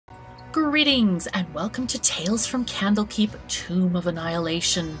Greetings and welcome to Tales from Candlekeep, Tomb of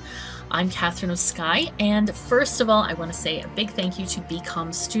Annihilation. I'm KatherineOfSky, and first of all I want to say a big thank you to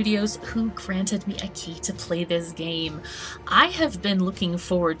BKOM Studios who granted me a key to play this game. I have been looking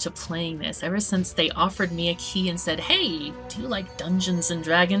forward to playing this ever since they offered me a key and said, hey, do you like Dungeons and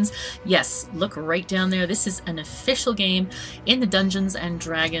Dragons? Yes, look right down there. This is an official game in the Dungeons and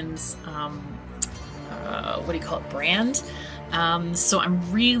Dragons, brand. So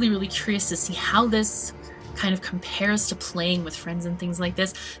I'm really curious to see how this kind of compares to playing with friends and things like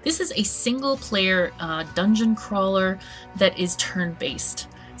this. This is a single player dungeon crawler that is turn-based.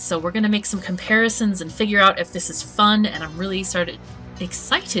 So we're going to make some comparisons and figure out if this is fun, and I'm really excited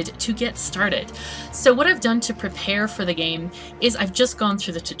to get started. So what I've done to prepare for the game is I've just gone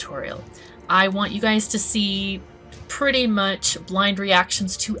through the tutorial. I want you guys to see pretty much blind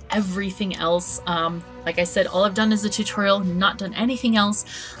reactions to everything else. Like I said, all I've done is the tutorial, not done anything else.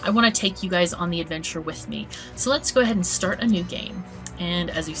 I want to take you guys on the adventure with me. So let's go ahead and start a new game.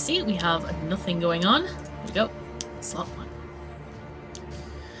 And as you see, we have nothing going on. Here we go. Slot 1.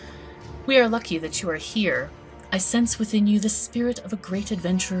 We are lucky that you are here. I sense within you the spirit of a great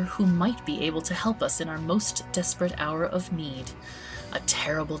adventurer who might be able to help us in our most desperate hour of need. A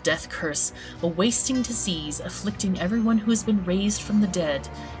terrible death curse, a wasting disease afflicting everyone who has been raised from the dead,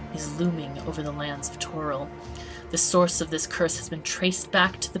 is looming over the lands of Toril. The source of this curse has been traced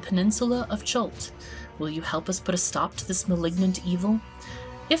back to the peninsula of Chult. Will you help us put a stop to this malignant evil?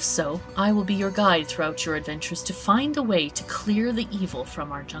 If so, I will be your guide throughout your adventures to find a way to clear the evil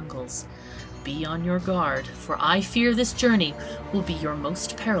from our jungles. Be on your guard, for I fear this journey will be your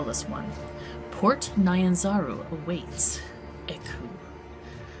most perilous one. Port Nyanzaru awaits. Eku.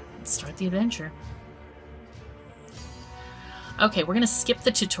 Let's start the adventure. Okay, we're going to skip the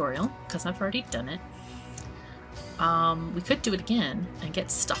tutorial because I've already done it. We could do it again and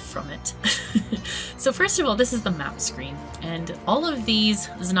get stuff from it. So first of all, this is the map screen, and all of these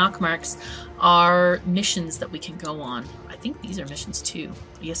Znak marks are missions that we can go on. I think these are missions too.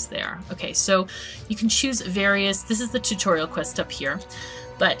 Yes, they are. Okay, so you can choose various, this is the tutorial quest up here,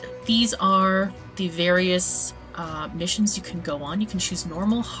 but these are the various missions you can go on. You can choose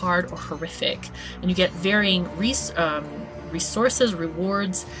normal, hard, or horrific, and you get varying resources,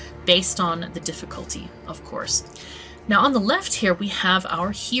 rewards, based on the difficulty, of course. Now on the left here we have our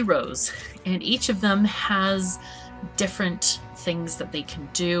heroes, and each of them has different things that they can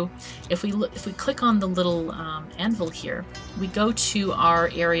do. If we click on the little anvil here, we go to our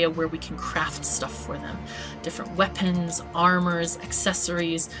area where we can craft stuff for them. Different weapons, armors,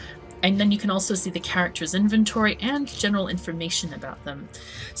 accessories, and then you can also see the character's inventory and general information about them.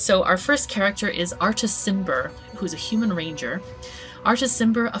 So our first character is Artus Cimber, who's a human ranger. Artus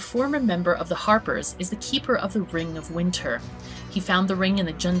Cimber, a former member of the Harpers, is the keeper of the Ring of Winter. He found the ring in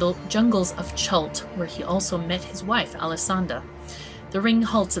the jungles of Chult, where he also met his wife, Alessandra. The ring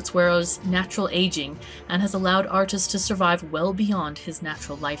halts its wearer's natural aging and has allowed Artus to survive well beyond his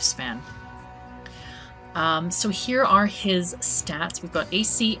natural lifespan. So here are his stats. We've got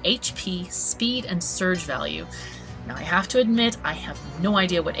AC, HP, speed, and surge value. Now I have to admit, I have no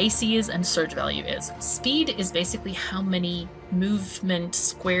idea what AC is and surge value is. Speed is basically how many movement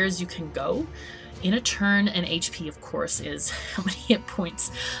squares you can go in a turn, and HP, of course, is how many hit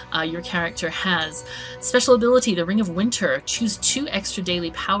points your character has. Special ability, the Ring of Winter. Choose 2 extra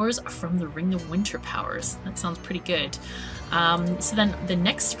daily powers from the Ring of Winter powers. That sounds pretty good. So then the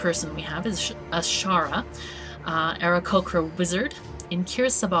next person we have is Asharra, Aarakocra wizard. In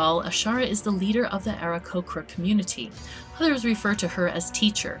Kirsabal, Asharra is the leader of the Aarakocra community. Others refer to her as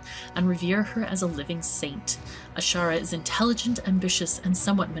teacher and revere her as a living saint. Asharra is intelligent, ambitious, and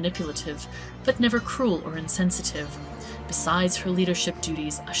somewhat manipulative, but never cruel or insensitive. Besides her leadership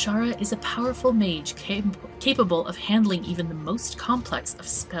duties, Asharra is a powerful mage capable of handling even the most complex of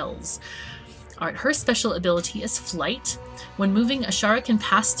spells. Her special ability is flight. When moving, Asharra can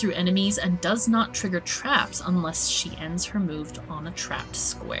pass through enemies and does not trigger traps unless she ends her move on a trapped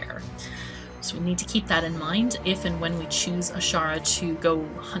square. So we need to keep that in mind if and when we choose Asharra to go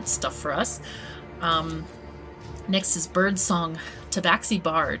hunt stuff for us. Next is Birdsong, Tabaxi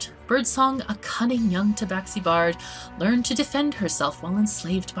Bard. Birdsong, a cunning young Tabaxi Bard, learned to defend herself while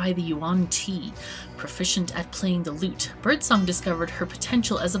enslaved by the Yuan Ti. Proficient at playing the lute, Birdsong discovered her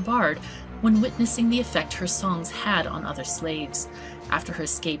potential as a bard when witnessing the effect her songs had on other slaves. After her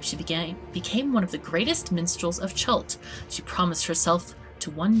escape, she became one of the greatest minstrels of Chult. She promised herself to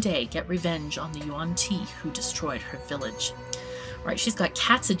one day get revenge on the Yuan Ti who destroyed her village. Alright, she's got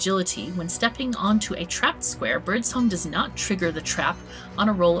Cat's Agility. When stepping onto a trapped square, Birdsong does not trigger the trap on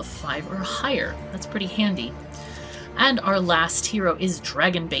a roll of 5 or higher. That's pretty handy. And our last hero is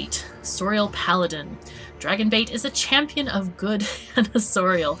Dragonbait, Sorial Paladin. Dragonbait is a champion of good and a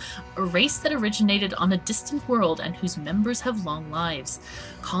Sorial, a race that originated on a distant world and whose members have long lives.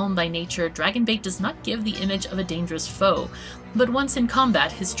 Calm by nature, Dragonbait does not give the image of a dangerous foe, but once in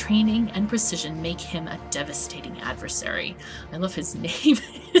combat, his training and precision make him a devastating adversary. I love his name.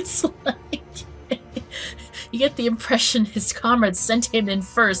 It's like... you get the impression his comrades sent him in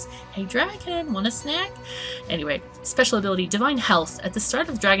first. Hey dragon, want a snack? Anyway, special ability, Divine Health. At the start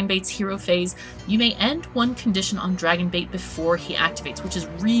of Dragonbait's hero phase, you may end one condition on Dragonbait before he activates, which is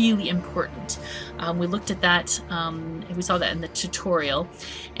really important. We looked at that, we saw that in the tutorial,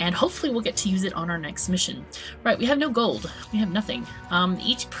 and hopefully we'll get to use it on our next mission. Right, we have no gold. We have nothing.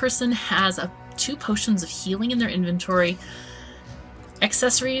 Each person has 2 potions of healing in their inventory.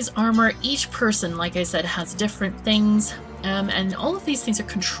 Accessories, armor, each person, like I said, has different things, and all of these things are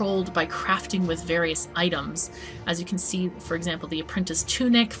controlled by crafting with various items. As you can see, for example, the apprentice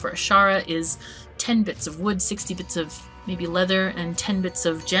tunic for Asharra is 10 bits of wood, 60 bits of maybe leather, and 10 bits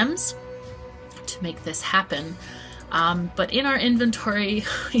of gems to make this happen. But in our inventory,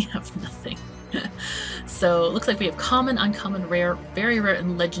 we have nothing. So it looks like we have common, uncommon, rare, very rare,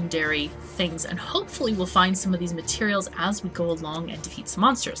 and legendary things, and hopefully we'll find some of these materials as we go along and defeat some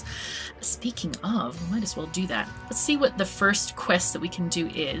monsters. Speaking of, we might as well do that. Let's see what the first quest that we can do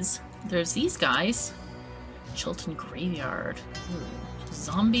is. There's these guys. Chult Graveyard. Ooh.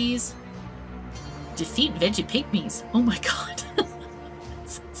 Zombies. Defeat veggie pygmies. Oh my god.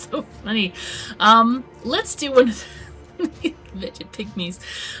 That's so funny. Let's do one of veggie pygmies.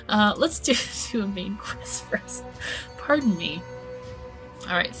 Let's do a main quest first. Pardon me.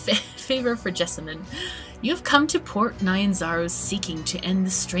 Alright, favor for Jessamine. You have come to Port Nyanzaru seeking to end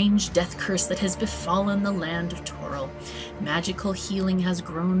the strange death curse that has befallen the land of Toril. Magical healing has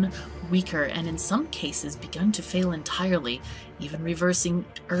grown weaker and in some cases begun to fail entirely, even reversing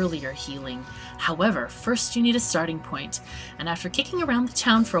earlier healing. However, first you need a starting point, and after kicking around the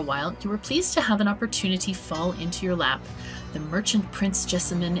town for a while, you were pleased to have an opportunity fall into your lap. The merchant Prince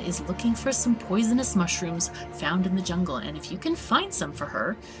Jessamine is looking for some poisonous mushrooms found in the jungle, and if you can find some for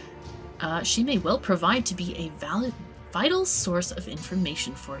her, she may well provide to be a vital source of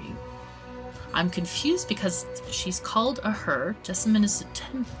information for you. I'm confused because she's called a her. Jessamine is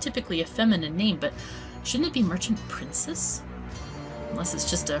typically a feminine name, but shouldn't it be Merchant Princess? Unless it's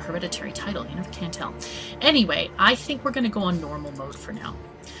just a hereditary title, you never can tell. Anyway, I think we're going to go on normal mode for now.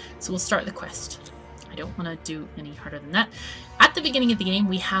 So we'll start the quest. I don't want to do any harder than that. At the beginning of the game,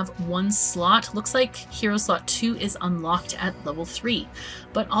 we have 1 slot. Looks like Hero Slot 2 is unlocked at level 3.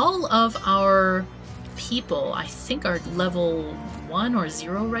 But all of our people, I think, are level 1 or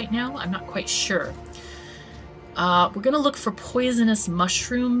 0 right now. I'm not quite sure. We're going to look for poisonous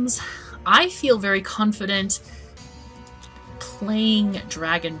mushrooms. I feel very confident playing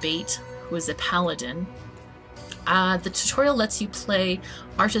Dragonbait, who is a paladin. The tutorial lets you play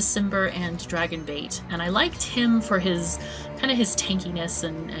Artus Cimber and Dragonbait, and I liked him for his kind of his tankiness,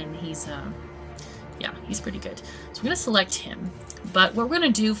 and he's yeah, he's pretty good. So we're going to select him, but what we're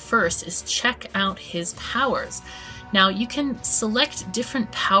going to do first is check out his powers. Now you can select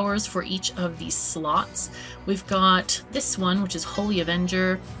different powers for each of these slots. We've got this one, which is Holy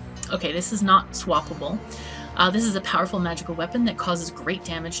Avenger. Okay, this is not swappable. This is a powerful magical weapon that causes great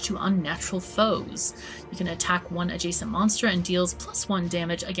damage to unnatural foes. You can attack one adjacent monster and deals +1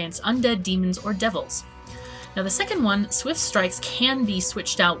 damage against undead, demons, or devils. Now the second one, Swift Strikes, can be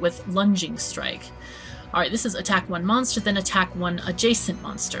switched out with Lunging Strike. Alright, this is attack one monster, then attack one adjacent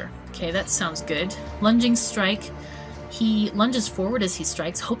monster. Okay, that sounds good. Lunging Strike. He lunges forward as he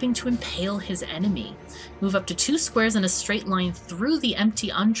strikes, hoping to impale his enemy. Move up to 2 squares in a straight line through the empty,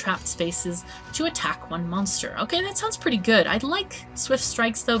 untrapped spaces to attack one monster. Okay, that sounds pretty good. I'd like Swift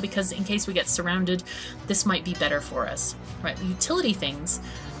Strikes, though, because in case we get surrounded, this might be better for us. Right, the utility things.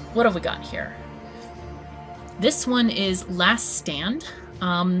 What have we got here? This one is Last Stand.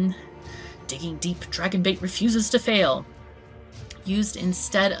 Digging deep, Dragonbait refuses to fail. Used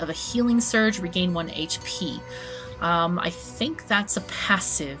instead of a healing surge, regain 1 HP. I think that's a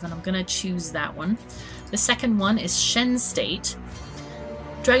passive, and I'm going to choose that one. The second one is Shen State.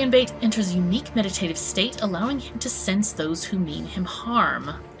 Dragonbait enters a unique meditative state, allowing him to sense those who mean him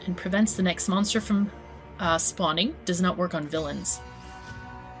harm, and prevents the next monster from spawning. Does not work on villains.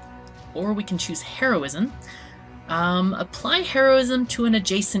 Or we can choose Heroism. Apply Heroism to an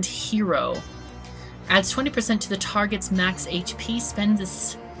adjacent hero. Adds 20% to the target's max HP. Spend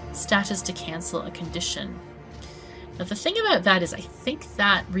this status to cancel a condition. Now the thing about that is I think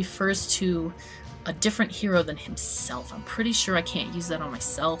that refers to a different hero than himself. I'm pretty sure I can't use that on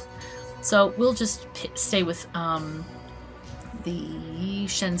myself. So we'll just stay with the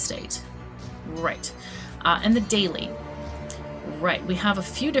Shen State. Right. And the daily. Right. We have a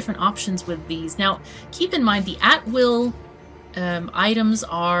few different options with these. Now, keep in mind the at-will items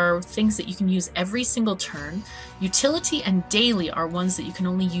are things that you can use every single turn. Utility and daily are ones that you can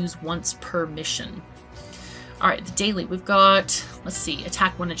only use once per mission. Alright, the daily. We've got, let's see,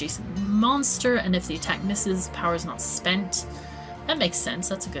 attack one adjacent monster, and if the attack misses, power is not spent. That makes sense.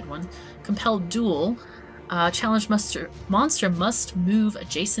 That's a good one. Compel duel. Challenge monster must move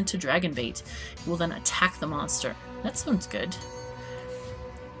adjacent to Dragonbait. It will then attack the monster. That sounds good.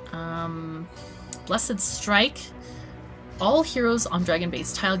 Blessed Strike. All heroes on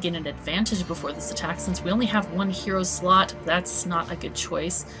Dragonbait's tile gain an advantage before this attack. Since we only have one hero slot, that's not a good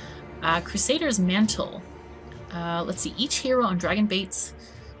choice. Crusader's Mantle. Let's see. Each hero on Dragonbait's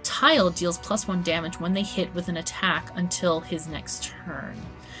tile deals +1 damage when they hit with an attack until his next turn.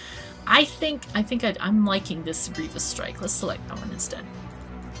 I'm liking this Grievous Strike. Let's select that one instead.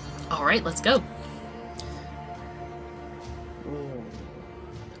 Alright, let's go. Ooh,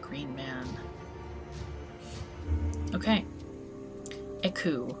 the Green Man. Okay.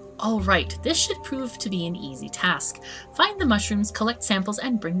 Eku. Alright, this should prove to be an easy task. Find the mushrooms, collect samples,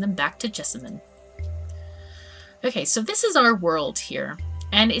 and bring them back to Jessamine. Okay, so this is our world here.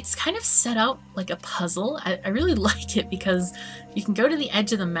 And it's kind of set out like a puzzle. I really like it because you can go to the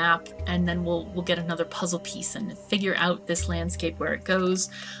edge of the map and then we'll get another puzzle piece and figure out this landscape where it goes.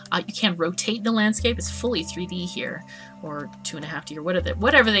 You can rotate the landscape. It's fully 3D here, or 2.5D, or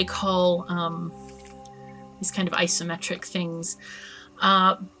whatever they call these kind of isometric things.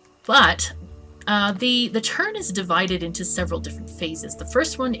 But the turn is divided into several different phases. The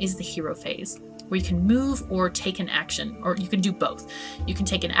first one is the hero phase, where you can move or take an action, or you can do both. You can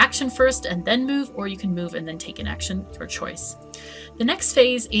take an action first and then move, or you can move and then take an action, your choice. The next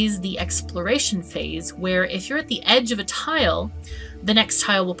phase is the exploration phase, where if you're at the edge of a tile, the next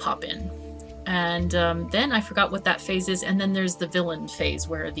tile will pop in. And then I forgot what that phase is, and then there's the villain phase,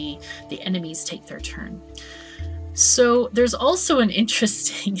 where the enemies take their turn. So there's also an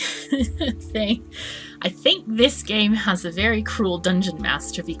interesting thing. I think this game has a very cruel dungeon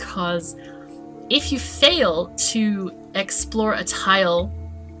master, because if you fail to explore a tile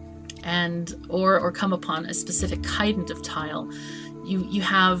or come upon a specific kind of tile, you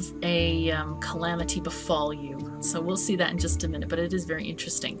have a calamity befall you. So we'll see that in just a minute, but it is very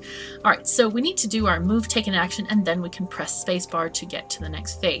interesting. Alright, so we need to do our move, take an action, and then we can press spacebar to get to the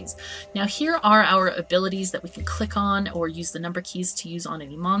next phase. Now here are our abilities that we can click on or use the number keys to use on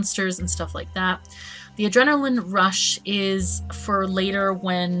any monsters and stuff like that. The adrenaline rush is for later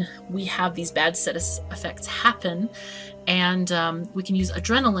when we have these bad set effects happen, and we can use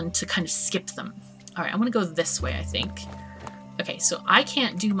adrenaline to kind of skip them. Alright, I'm going to go this way, I think. Okay, so I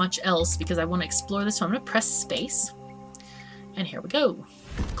can't do much else because I want to explore this, so I'm going to press space. And here we go.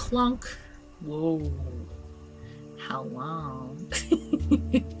 Clunk. Whoa. How long?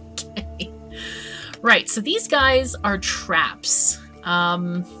 Okay. Right, so these guys are traps.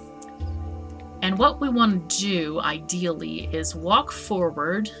 And what we want to do, ideally, is walk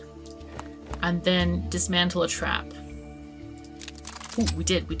forward and then dismantle a trap. Ooh, we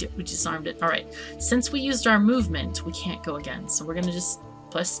disarmed it. Alright, since we used our movement, we can't go again, so we're going to just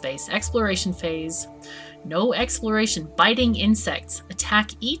press space. Exploration phase. No exploration. Biting insects.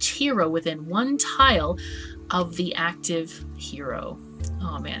 Attack each hero within one tile of the active hero.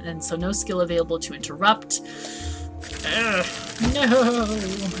 Oh man, and so no skill available to interrupt. Ugh, no!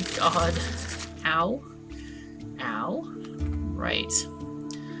 Oh my god. Ow. Ow. Right.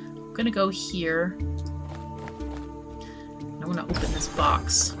 I'm gonna go here. I want to open this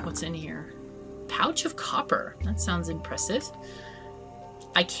box. What's in here? Pouch of copper. That sounds impressive.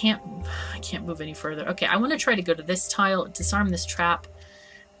 I can't move any further. Okay, I want to try to go to this tile, disarm this trap,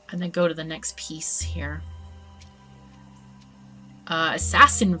 and then go to the next piece here.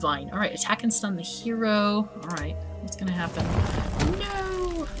 Assassin Vine. Alright, attack and stun the hero. Alright, what's gonna happen?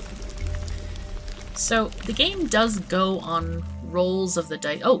 No! So, the game does go on rolls of the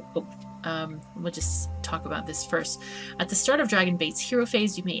dice. We'll just talk about this first. At the start of Dragonbait's hero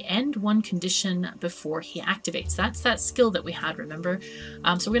phase, you may end one condition before he activates. That's that skill that we had, remember?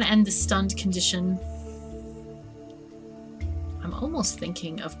 So we're going to end the stunned condition. I'm almost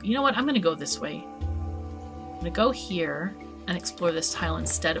thinking of... You know what? I'm going to go this way. I'm going to go here and explore this tile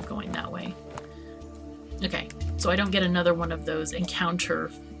instead of going that way. Okay, so I don't get another one of those encounter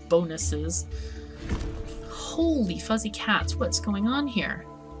bonuses. Holy fuzzy cats, what's going on here?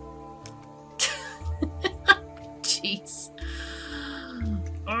 Jeez.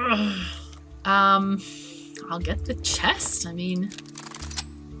 I'll get the chest. I mean,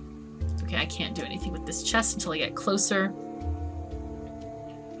 Okay, I can't do anything with this chest until I get closer.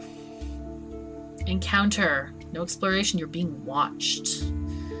 Encounter. No exploration, you're being watched.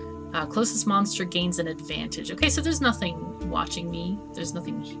 Closest monster gains an advantage. Okay, so there's nothing watching me. There's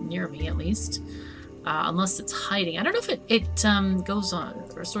nothing near me, at least. Unless it's hiding. I don't know if it goes on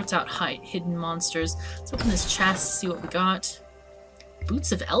or sorts out hidden monsters. Let's open this chest, see what we got.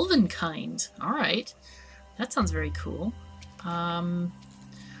 Boots of elven kind. Alright. That sounds very cool.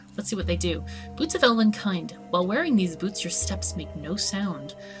 Let's see what they do. Boots of elven kind. While wearing these boots, your steps make no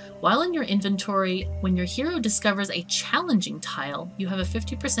sound. While in your inventory, when your hero discovers a challenging tile, you have a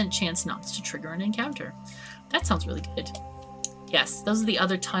 50% chance not to trigger an encounter. That sounds really good. Yes, those are the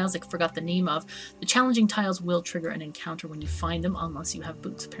other tiles I forgot the name of. The challenging tiles will trigger an encounter when you find them, unless you have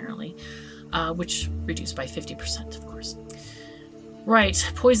boots, apparently. Which reduced by 50%, of course.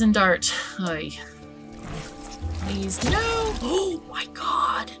 Right, poison dart. Oy. Please, no! Oh my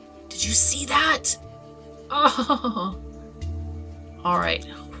god! Did you see that? Oh! Alright.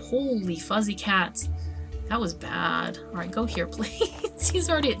 Holy fuzzy cats. That was bad. Alright, go here, please. He's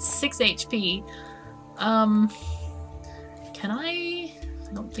already at 6 HP. Can I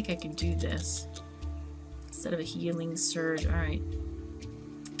don't think I can do this. Instead of a healing surge. Alright.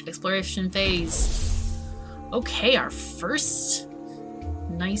 Exploration phase. Okay, our first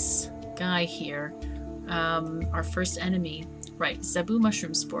nice guy here. Our first enemy. Right, Zebu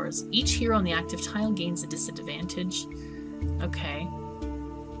mushroom spores. Each hero on the active tile gains a disadvantage. Okay.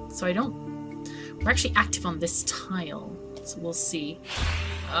 So we're actually active on this tile. So we'll see.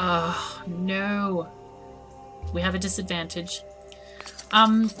 Oh, no. We have a disadvantage.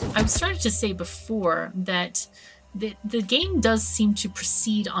 I started to say before that the game does seem to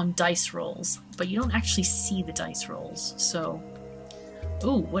proceed on dice rolls, but you don't actually see the dice rolls. So,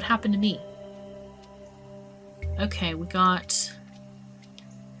 ooh, what happened to me? Okay, we got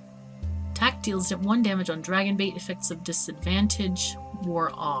attack deals 1 damage on Dragonbait, effects of disadvantage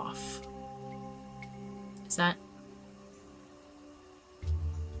wore off. Is that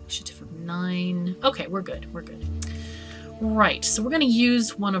initiative of 9? Okay, we're good. We're good. Right, so we're going to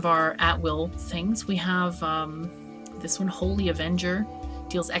use one of our at-will things. We have this one, Holy Avenger,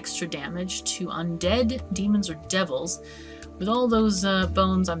 deals extra damage to undead, demons, or devils. With all those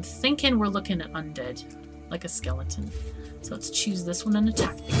bones, I'm thinking we're looking at undead, like a skeleton. So let's choose this one and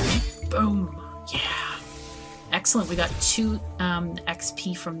attack the guy. Boom! Yeah! Excellent, we got 2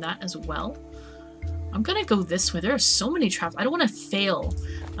 XP from that as well. I'm gonna go this way. There are so many traps. I don't want to fail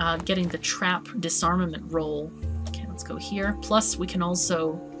getting the trap disarmament roll. Okay, let's go here. Plus, we can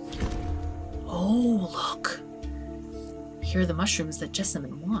also... Oh, look! Here are the mushrooms that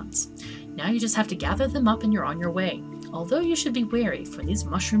Jessamine wants. Now you just have to gather them up and you're on your way. Although you should be wary, for these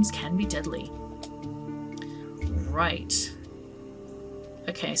mushrooms can be deadly. Right.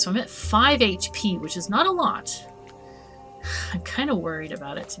 Okay, so I'm at 5 HP, which is not a lot. I'm kind of worried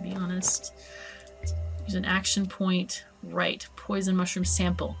about it, to be honest. Use an action point. Right. Poison mushroom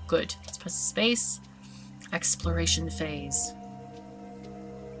sample. Good. Let's press space. Exploration phase.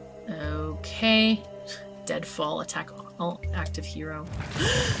 Okay. Deadfall. Attack all active hero.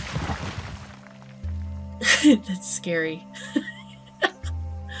 That's scary.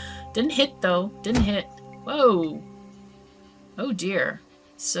 Didn't hit, though. Didn't hit. Whoa. Oh, dear.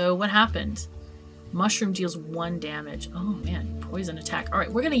 So, what happened? Mushroom deals 1 damage. Oh, man. Poison attack.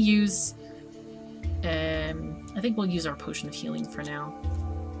 Alright, we're going to use... I think we'll use our potion of healing for now.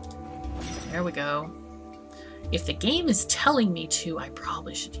 There we go. If the game is telling me to, I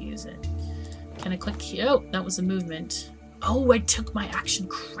probably should use it. Can I click here? Oh, that was a movement. Oh, I took my action.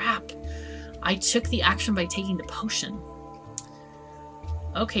 Crap. I took the action by taking the potion.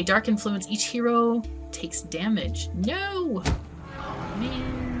 Okay, Dark Influence. Each hero takes damage. No! Oh,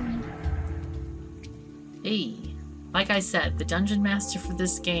 man. Hey. Like I said, the Dungeon Master for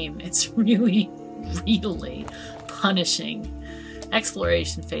this game, it's really punishing.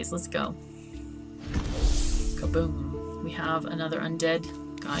 Exploration phase. Let's go. Kaboom. We have another undead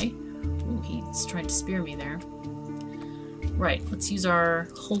guy. Ooh, he's trying to spear me there. Right, let's use our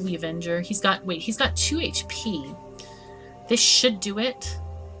Holy Avenger. He's got 2 HP. This should do it.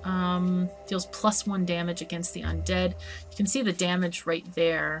 Deals +1 damage against the undead. You can see the damage right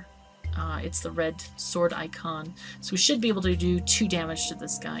there. It's the red sword icon. So we should be able to do 2 damage to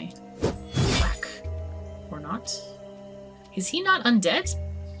this guy. Whack. Or not. Is he not undead?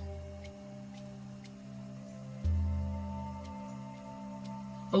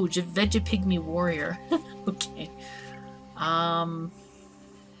 Oh, Vegapygmy Warrior. Okay.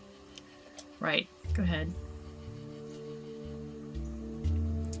 Right. Go ahead.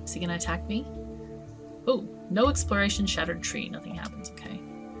 Is he gonna attack me? Oh, no exploration, shattered tree. Nothing happens. Okay.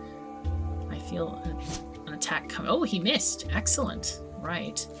 feel an attack coming. Oh, he missed. Excellent.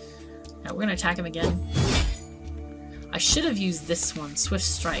 Right. Now we're going to attack him again. I should have used this one, Swift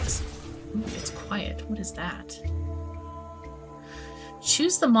Strikes. Ooh, it's quiet. What is that?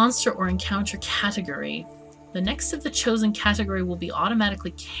 Choose the monster or encounter category. The next of the chosen category will be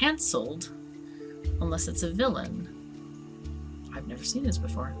automatically cancelled unless it's a villain. I've never seen this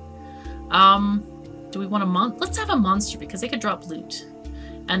before. Do we want a let's have a monster because they could drop loot.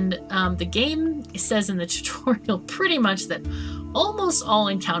 And the game says in the tutorial pretty much that almost all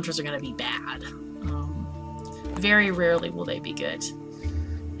encounters are going to be bad. Very rarely will they be good.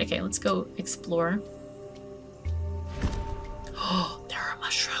 Okay, let's go explore. Oh, there are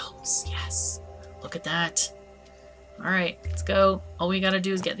mushrooms. Yes. Look at that. Alright, let's go. All we gotta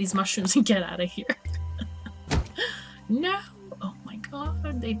do is get these mushrooms and get out of here. No! Oh my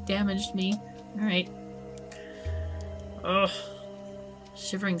god, they damaged me. Alright. Ugh.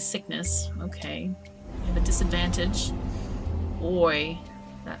 Shivering sickness. Okay. We have a disadvantage. Boy,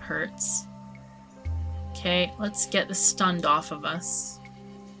 that hurts. Okay, let's get the stunned off of us.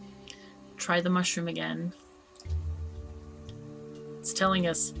 Try the mushroom again. It's telling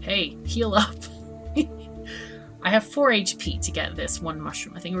us, hey, heal up. I have 4 HP to get this one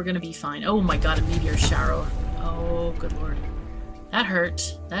mushroom. I think we're gonna be fine. Oh my god, a meteor shower. Oh, good lord. That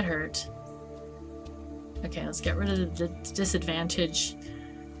hurt. That hurt. Okay, let's get rid of the disadvantage.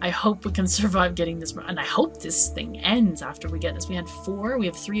 I hope we can survive getting this. And I hope this thing ends after we get this. We had 4. We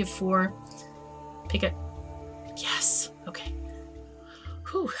have 3 of 4. Pick it. Yes. Okay.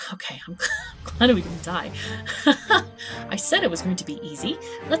 Whew. Okay, I'm glad we didn't die. I said it was going to be easy.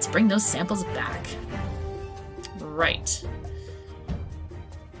 Let's bring those samples back. Right.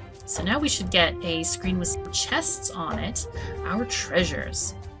 So now we should get a screen with some chests on it. Our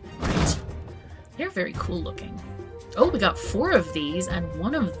treasures. Right. They're very cool looking. Oh, we got 4 of these and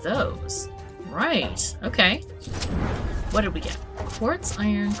 1 of those. Right. Okay. What did we get? Quartz,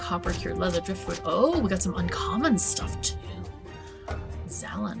 iron, copper, cured leather, driftwood. Oh, we got some uncommon stuff too.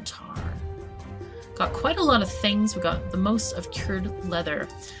 Zalantar. Got quite a lot of things. We got the most of cured leather.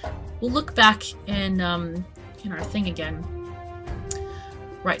 We'll look back in our thing again.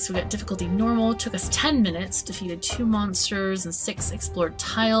 Right, so we got difficulty normal. Took us 10 minutes. Defeated 2 monsters and 6 explored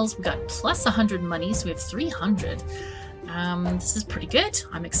tiles. We got plus 100 money, so we have 300. This is pretty good.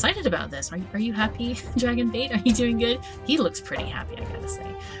 I'm excited about this. Are you happy, Dragonbait? Are you doing good? He looks pretty happy, I gotta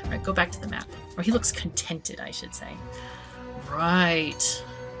say. Alright, go back to the map. Or he looks contented, I should say. Right.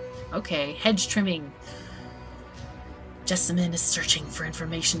 Okay, hedge trimming. Jessamine is searching for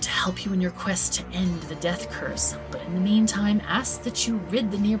information to help you in your quest to end the death curse, but in the meantime, ask that you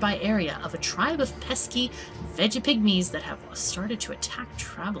rid the nearby area of a tribe of pesky veggie-pygmies that have started to attack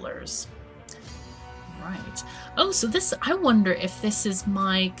travelers. Right. Oh, so this, I wonder if this is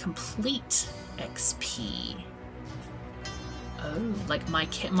my complete XP. Oh, like my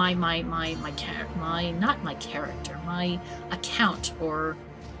account or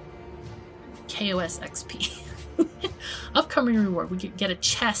KOS XP. Upcoming reward. We get a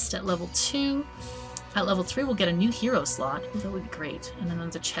chest at level 2. At level 3, we'll get a new hero slot. Oh, that would be great. And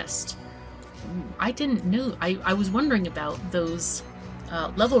another chest. Ooh, I didn't know. I was wondering about those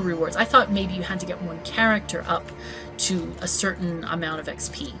level rewards. I thought maybe you had to get one character up to a certain amount of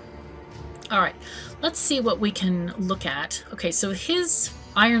XP. Alright, let's see what we can look at. Okay, so his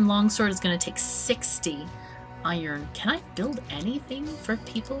iron longsword is going to take 60 iron. Can I build anything for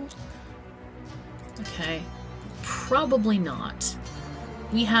people? Okay, probably not.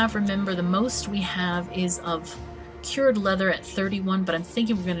 We have, remember, the most we have is of cured leather at 31, but I'm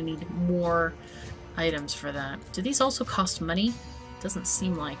thinking we're going to need more items for that. Do these also cost money? Doesn't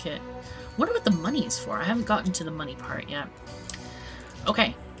seem like it. I wonder what the money is for. I haven't gotten to the money part yet.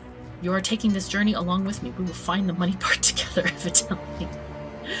 Okay. You are taking this journey along with me. We will find the money part together, evidently.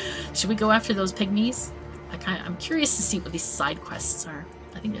 Should we go after those pygmies? I'm curious to see what these side quests are.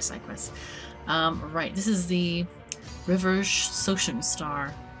 I think they're side quests. Right, this is the River Socium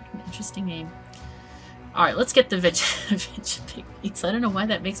Star. An interesting name. Alright, let's get the pygmies. I don't know why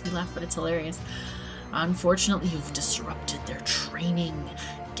that makes me laugh, but it's hilarious. Unfortunately, you've disrupted their training.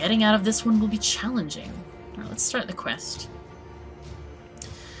 Getting out of this one will be challenging. Alright, let's start the quest.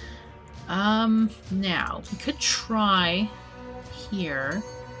 Now, we could try here.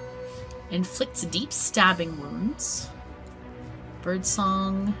 Inflicts deep stabbing wounds.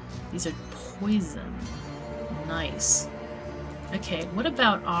 Birdsong. These are poison. Nice. Okay, what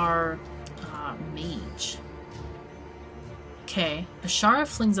about our mage? Okay, Asharra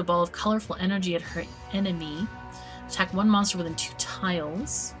flings a ball of colorful energy at her enemy. Attack one monster within 2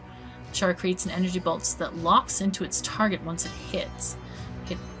 tiles. Asharra creates an energy bolt that locks into its target once it hits.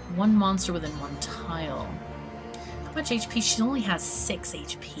 one monster within one tile. How much HP? She only has 6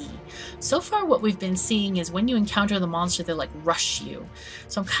 HP. So far what we've been seeing is when you encounter the monster, they like rush you.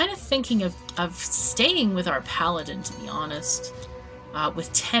 So I'm kind of thinking of staying with our paladin, to be honest.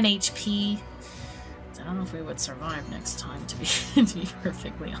 With 10 HP. I don't know if we would survive next time, to be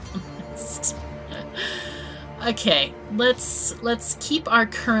perfectly honest. Okay, let's keep our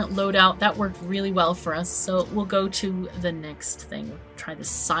current loadout. That worked really well for us, so we'll go to the next thing. We'll try this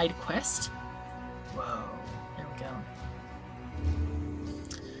side quest. Whoa, there we go.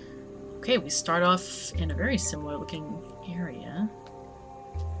 Okay, we start off in a very similar looking area.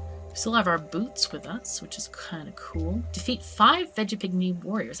 We still have our boots with us, which is kind of cool. Defeat 5 Vegapygmy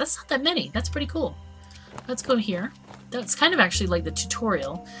warriors. That's not that many. That's pretty cool. Let's go here. That's kind of actually like the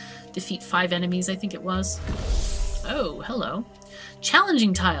tutorial. Defeat 5 enemies, I think it was. Oh, hello.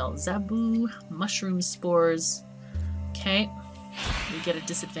 Challenging tile. Zabu, mushroom spores. Okay. We get a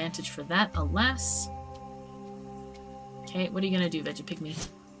disadvantage for that, alas. Okay, what are you going to do, Vegapygmy?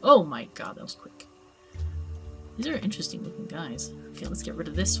 Oh my god, that was quick. These are interesting looking guys. Okay, let's get rid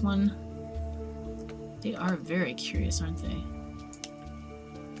of this one. They are very curious, aren't they?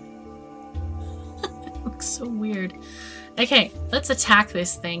 Looks so weird. Okay, let's attack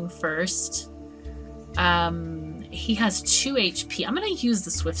this thing first. He has 2 HP. I'm going to use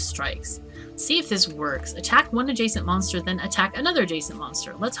the Swift Strikes. See if this works. Attack one adjacent monster, then attack another adjacent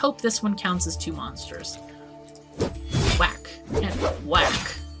monster. Let's hope this one counts as 2 monsters. Whack. And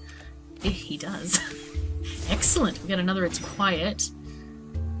whack. He does. Excellent. We got another It's Quiet.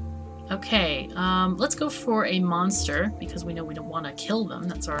 Okay, let's go for a monster, because we know we don't want to kill them.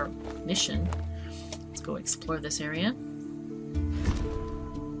 That's our mission. Let's go explore this area.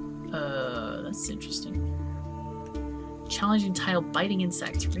 That's interesting. Challenging tile, biting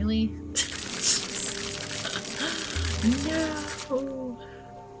insects. Really? No!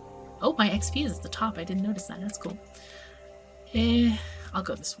 Oh, my XP is at the top. I didn't notice that. That's cool. I'll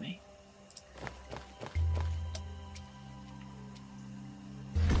go this way.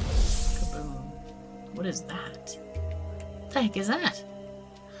 Kaboom. What is that? What the heck is that?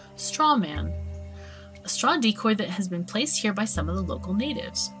 Straw Man. A straw decoy that has been placed here by some of the local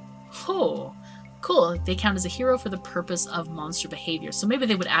natives. Oh, cool. They count as a hero for the purpose of monster behavior. So maybe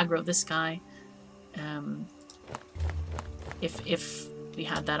they would aggro this guy. If we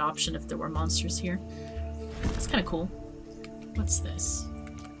had that option, if there were monsters here. That's kind of cool. What's this?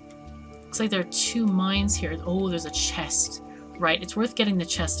 Looks like there are 2 mines here. Oh, there's a chest. Right, it's worth getting the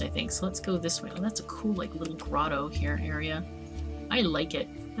chest, I think. So let's go this way. Oh, that's a cool, like, little grotto here area. I like it.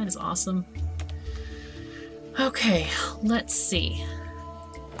 That is awesome. Okay, let's see.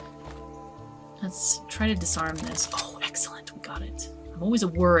 Let's try to disarm this. Oh, excellent. We got it. I'm always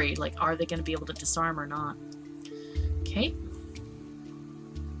worried, like, are they going to be able to disarm or not? Okay.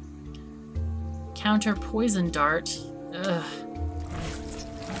 Counter poison dart. Ugh.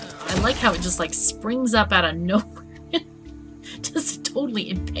 I like how it just, like, springs up out of nowhere. Just totally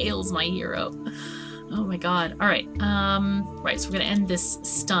impales my hero. Oh my god. Alright. Right, so we're going to end this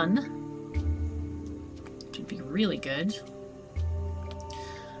stun. Which would be really good.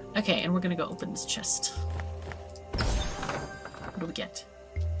 Okay, and we're gonna go open this chest. What do we get?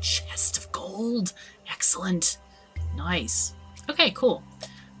 Chest of gold! Excellent! Nice. Okay, cool.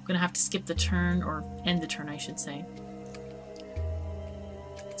 I'm gonna have to skip the turn, or end the turn, I should say.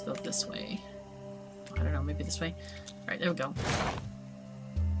 Let's go this way. I don't know, maybe this way? Alright, there we go.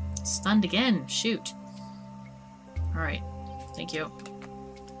 Stunned again! Shoot! Alright, thank you.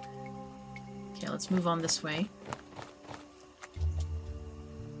 Okay, let's move on this way.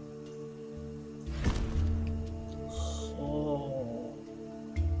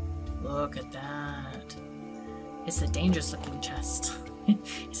 Look at that. It's a dangerous looking chest.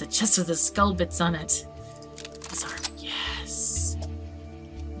 It's a chest with the skull bits on it. Disarm. Yes.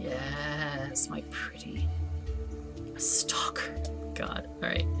 Yes, my pretty. A stalker. God.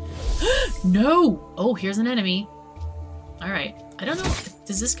 Alright. No! Oh, here's an enemy. Alright. I don't know.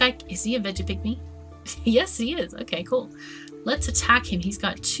 Does this guy... Is he a Vegapygmy? Yes, he is. Okay, cool. Let's attack him. He's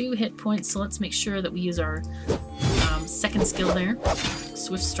got 2 hit points, so let's make sure that we use our second skill there.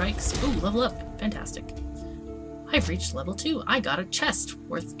 Swift Strikes. Ooh, level up. Fantastic. I've reached level 2. I got a chest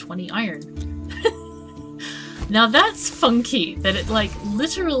worth 20 iron. Now that's funky, that it like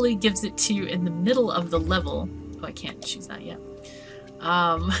literally gives it to you in the middle of the level. Oh, I can't choose that yet.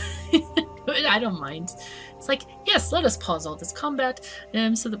 I don't mind. It's like, yes, let us pause all this combat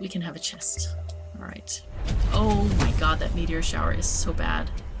so that we can have a chest. Alright. Oh my god, that meteor shower is so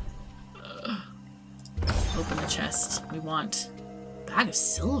bad. Open the chest. We want a bag of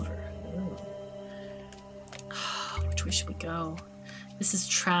silver. Ooh. Which way should we go? This is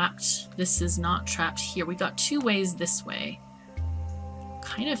trapped. This is not trapped here. We got 2 ways this way.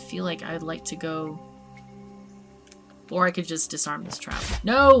 Kind of feel like I'd like to go... Or I could just disarm this trap.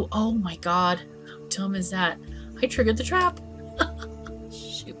 No! Oh my god. How dumb is that? I triggered the trap.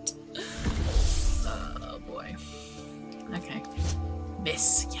 Shoot. Oh boy. Okay.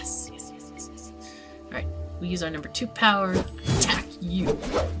 Miss. Yes, yes, yes, yes, yes. Alright. We use our number 2 power. Attack you.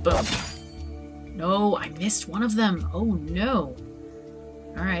 Boom. No, I missed one of them. Oh no.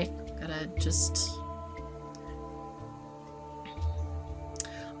 Alright. Gotta just...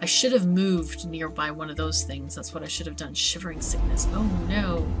 I should have moved nearby one of those things. That's what I should have done. Shivering sickness. Oh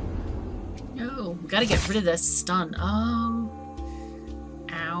no. No. We gotta get rid of this stun. Oh.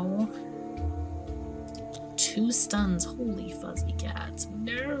 Ow. 2 stuns. Holy fuzzy cats.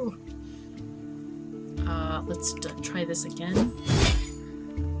 No. Let's try this again.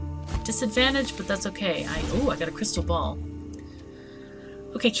 Disadvantage, but that's okay. I got a crystal ball.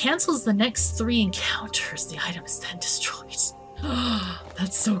 Okay, cancels the next 3 encounters. The item is then destroyed.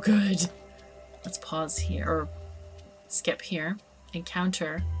 That's so good. Let's pause here, or skip here.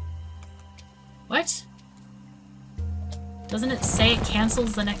 Encounter. What? Doesn't it say it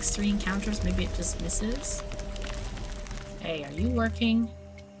cancels the next 3 encounters? Maybe it just misses? Hey, are you working?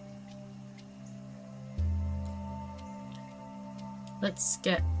 Let's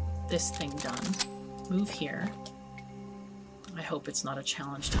get this thing done. Move here. I hope it's not a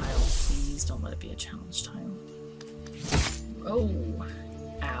challenge tile. Please don't let it be a challenge tile. Oh.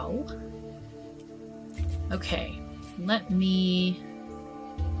 Ow. Okay. Let me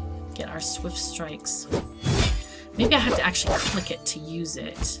get our swift strikes. Maybe I have to actually click it to use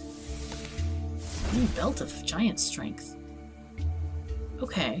it. Ooh, belt of giant strength.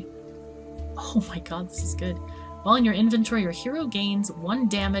 Okay. Oh my god, this is good. While in your inventory, your hero gains 1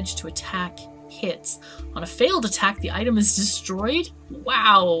 damage to attack hits. On a failed attack, the item is destroyed?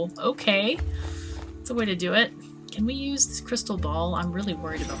 Wow, okay. That's a way to do it. Can we use this crystal ball? I'm really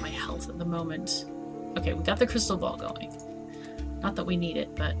worried about my health at the moment. Okay, we got the crystal ball going. Not that we need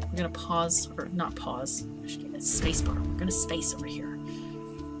it, but we're gonna pause, or not pause. I should get a space bar. We're gonna space over here.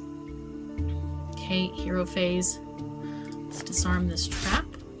 Okay, hero phase. Let's disarm this trap.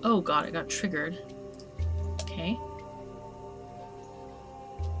 Oh god, it got triggered. Okay.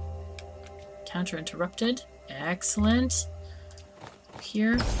 Counter interrupted. Excellent.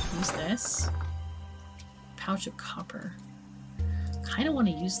 Here, use this. Pouch of copper. Kind of want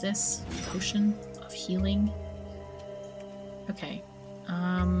to use this potion of healing. Okay.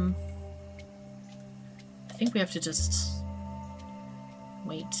 I think we have to just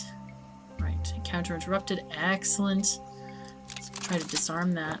wait. Right. Counter interrupted. Excellent. Let's try to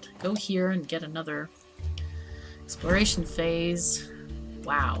disarm that. Go here and get another exploration phase.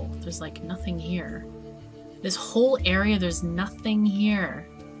 Wow. There's like nothing here. This whole area, there's nothing here.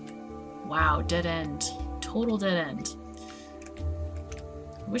 Wow. Dead end. Total dead end.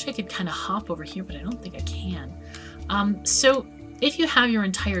 I wish I could kind of hop over here, but I don't think I can. So if you have your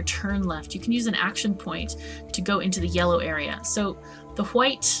entire turn left, you can use an action point to go into the yellow area. So the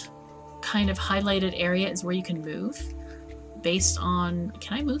white kind of highlighted area is where you can move based on...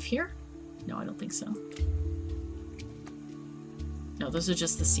 Can I move here? No, I don't think so. No, those are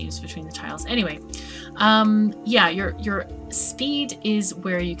just the seams between the tiles. Anyway, yeah, your speed is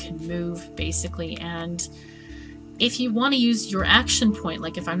where you can move, basically, and if you want to use your action point,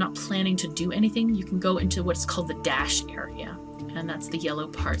 like if I'm not planning to do anything, you can go into what's called the dash area, and that's the yellow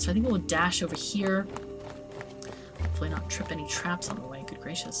part. So I think we'll dash over here. Hopefully not trip any traps on the way, good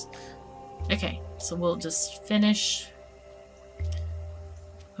gracious. Okay, so we'll just finish.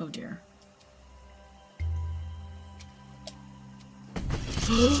 Oh dear.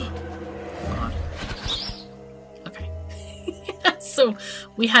 God. Okay. So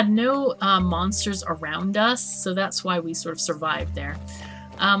we had no monsters around us, so that's why we sort of survived there.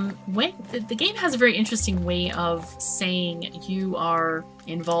 The game has a very interesting way of saying you are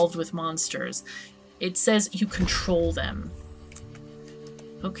involved with monsters. It says you control them.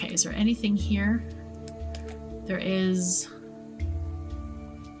 Okay, is there anything here? There is...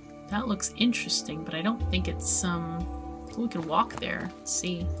 That looks interesting, but I don't think it's we can walk there. Let's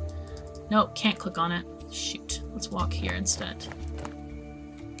see. Nope, can't click on it. Shoot. Let's walk here instead.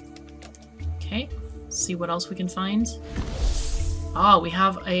 Okay. See what else we can find. Oh, we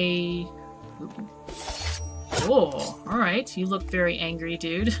have a... Oh, alright. You look very angry,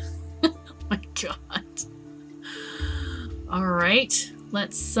 dude. Oh my god. Alright.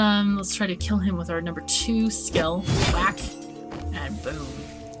 Let's try to kill him with our number 2 skill. Whack. And boom.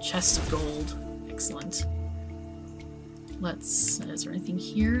 Chest of gold. Excellent. Let's... Is there anything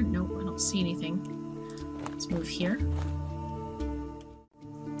here? Nope, I don't see anything. Let's move here.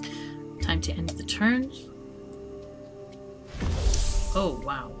 going to end the turn. Oh,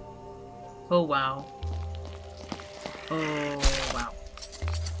 wow. Oh, wow. Oh, wow.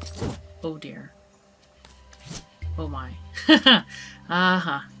 Oh, dear. Oh, my.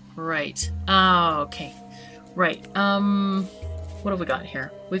 Uh-huh. Right. Oh, okay. Right. What have we got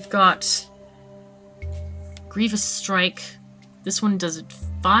here? We've got Grievous Strike. This one does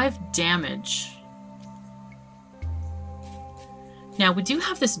 5 damage. Now, we do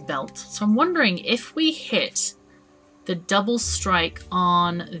have this belt, so I'm wondering if we hit the double strike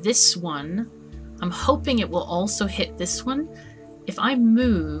on this one, I'm hoping it will also hit this one. If I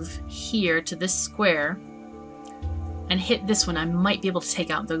move here to this square and hit this one, I might be able to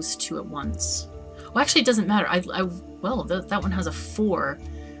take out those 2 at once. Well, actually, it doesn't matter. Well, that one has a 4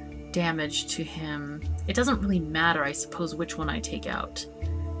 damage to him. It doesn't really matter, I suppose, which one I take out.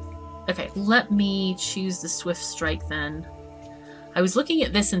 Okay, let me choose the Swift Strike then. I was looking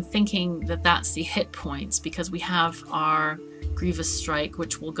at this and thinking that that's the hit points because we have our Grievous Strike,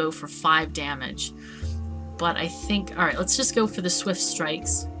 which will go for 5 damage. But I think, alright, let's just go for the Swift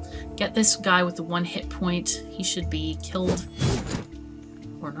Strikes. Get this guy with the 1 hit point. He should be killed.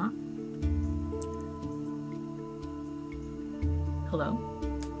 Or not. Hello?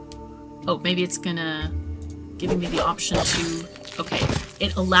 Oh, maybe it's gonna... giving me the option to... Okay,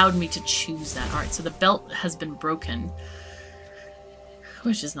 it allowed me to choose that. Alright, so the belt has been broken.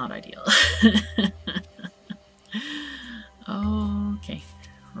 Which is not ideal. Okay.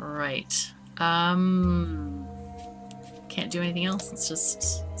 Right. Can't do anything else. Let's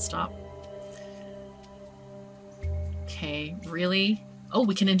just stop. Okay, really? Oh,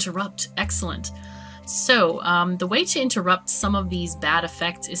 we can interrupt. Excellent. So, the way to interrupt some of these bad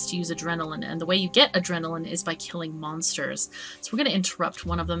effects is to use adrenaline, and the way you get adrenaline is by killing monsters. So we're going to interrupt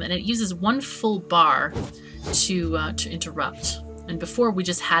one of them, and it uses 1 full bar to interrupt. And before, we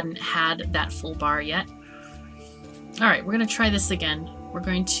just hadn't had that full bar yet. Alright, we're going to try this again. We're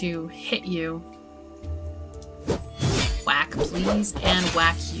going to hit you. Whack, please, and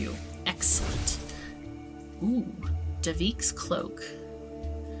whack you. Excellent. Ooh, Davik's Cloak.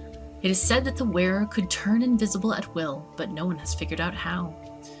 It is said that the wearer could turn invisible at will, but no one has figured out how.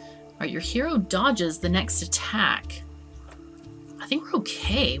 Alright, your hero dodges the next attack. I think we're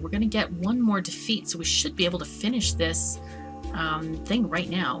okay. We're going to get 1 more defeat, so we should be able to finish this thing right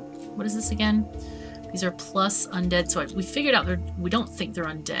now. What is this again? These are plus undead, so we figured out we don't think they're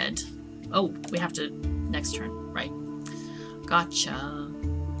undead. Oh, we have to next turn, right. Gotcha.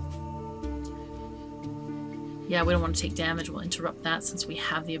 Yeah, we don't want to take damage. We'll interrupt that since we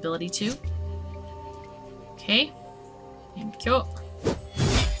have the ability to. Okay.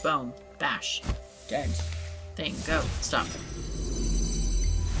 Boom. Bash. Dead. Thing. Go. Stop.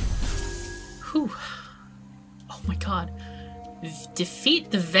 Whew. Oh my god. Defeat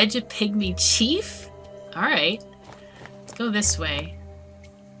the Vegapygmy Chief? Alright. Let's go this way.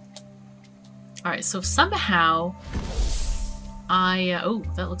 Alright, so somehow oh,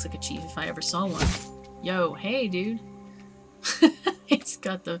 that looks like a chief if I ever saw one. Yo, hey dude. He's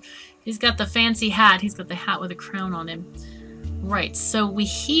got the fancy hat. He's got the hat with a crown on him. Right, so we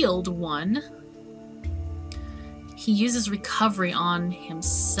healed 1. He uses recovery on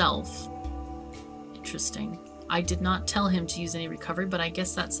himself. Interesting. I did not tell him to use any recovery, but I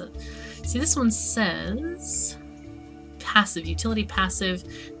guess that's it. See, this one says passive, utility passive.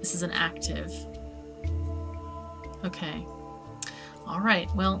 This is an active. Okay. Alright,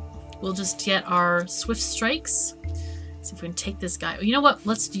 well, we'll just get our Swift Strikes. See if we can take this guy. You know what?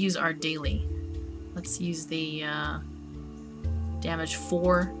 Let's use our daily. Let's use the damage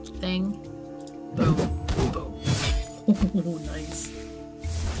 4 thing. Boom. Boom. Oh, nice.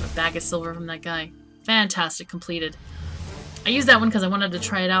 A bag of silver from that guy. Fantastic, completed. I used that one because I wanted to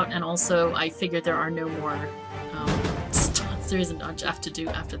try it out, and also I figured there are no more stunts. There isn't much left to do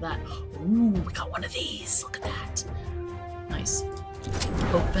after that. Ooh, we got one of these. Look at that. Nice.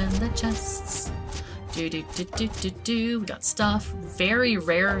 Open the chests. We got stuff. Very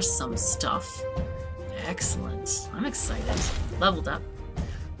rare some stuff. Excellent. I'm excited. Leveled up.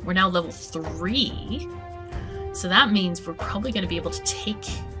 We're now level 3. So that means we're probably going to be able to take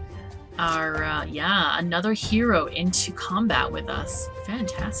our, another hero into combat with us.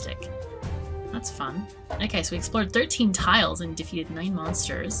 Fantastic. That's fun. Okay, so we explored 13 tiles and defeated 9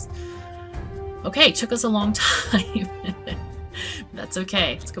 monsters. Okay, took us a long time. That's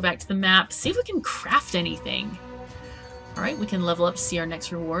okay. Let's go back to the map. See if we can craft anything. Alright, we can level up to see our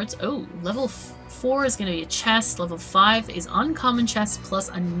next rewards. Oh, level 4 is going to be a chest. Level 5 is uncommon chest plus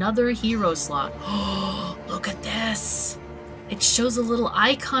another hero slot. Oh, look at this. It shows a little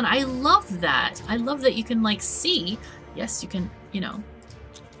icon. I love that. I love that you can, like, see. Yes, you can, you know,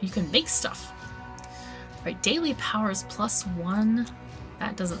 You can make stuff. Right, daily powers +1.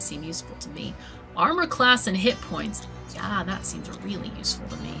 That doesn't seem useful to me. Armor class and hit points. Yeah, that seems really useful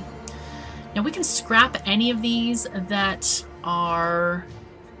to me. Now we can scrap any of these that are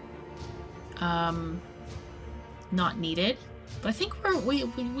not needed. But I think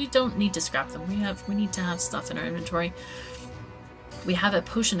we don't need to scrap them. We need to have stuff in our inventory. We have a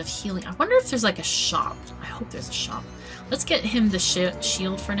potion of healing. I wonder if there's like a shop. I hope there's a shop. Let's get him the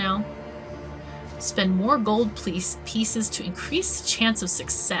shield for now. Spend more gold pieces to increase the chance of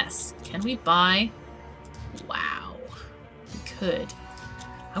success. Can we buy? Wow. We could.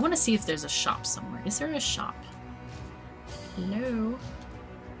 I want to see if there's a shop somewhere. Is there a shop? Hello?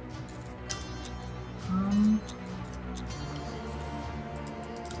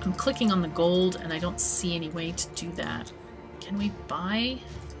 I'm clicking on the gold and I don't see any way to do that. Can we buy?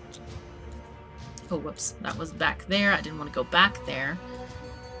 Oh, whoops. That was back there. I didn't want to go back there.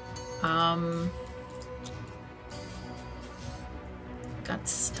 Got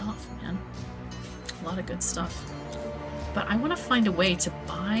stuff, man. A lot of good stuff. But I want to find a way to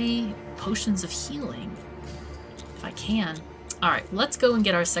buy potions of healing. If I can. Alright, let's go and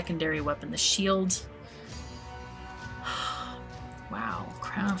get our secondary weapon, the shield. Wow,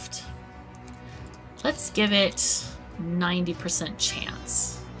 craft. Let's give it 90%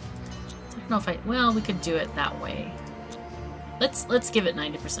 chance. I don't know if well, we could do it that way. Let's give it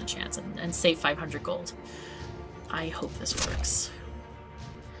 90% chance and save 500 gold. I hope this works.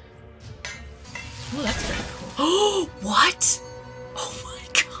 Oh, that's very cool. Oh, what? Oh my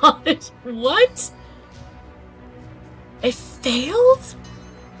god. What? It failed?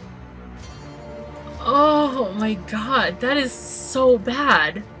 Oh my god, that is so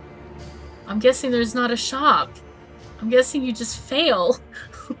bad. I'm guessing there's not a shop. I'm guessing you just fail.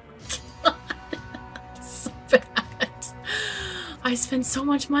 Oh my god. So bad. I spent so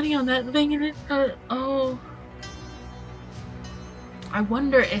much money on that thing and it oh. I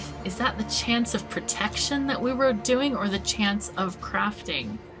wonder if, is that the chance of protection that we were doing or the chance of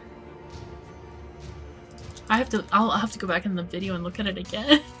crafting? I'll have to go back in the video and look at it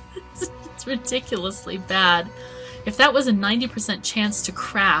again. It's ridiculously bad. If that was a 90% chance to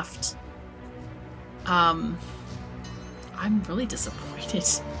craft, I'm really disappointed.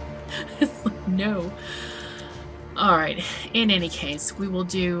 No. Alright, in any case, we will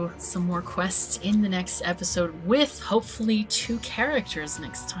do some more quests in the next episode with hopefully 2 characters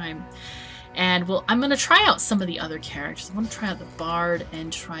next time. And I'm going to try out some of the other characters. I want to try out the Bard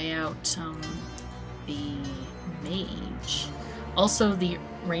and try out the Mage. Also the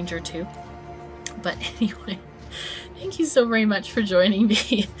Ranger too. But anyway, thank you so very much for joining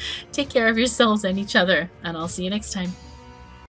me. Take care of yourselves and each other, and I'll see you next time.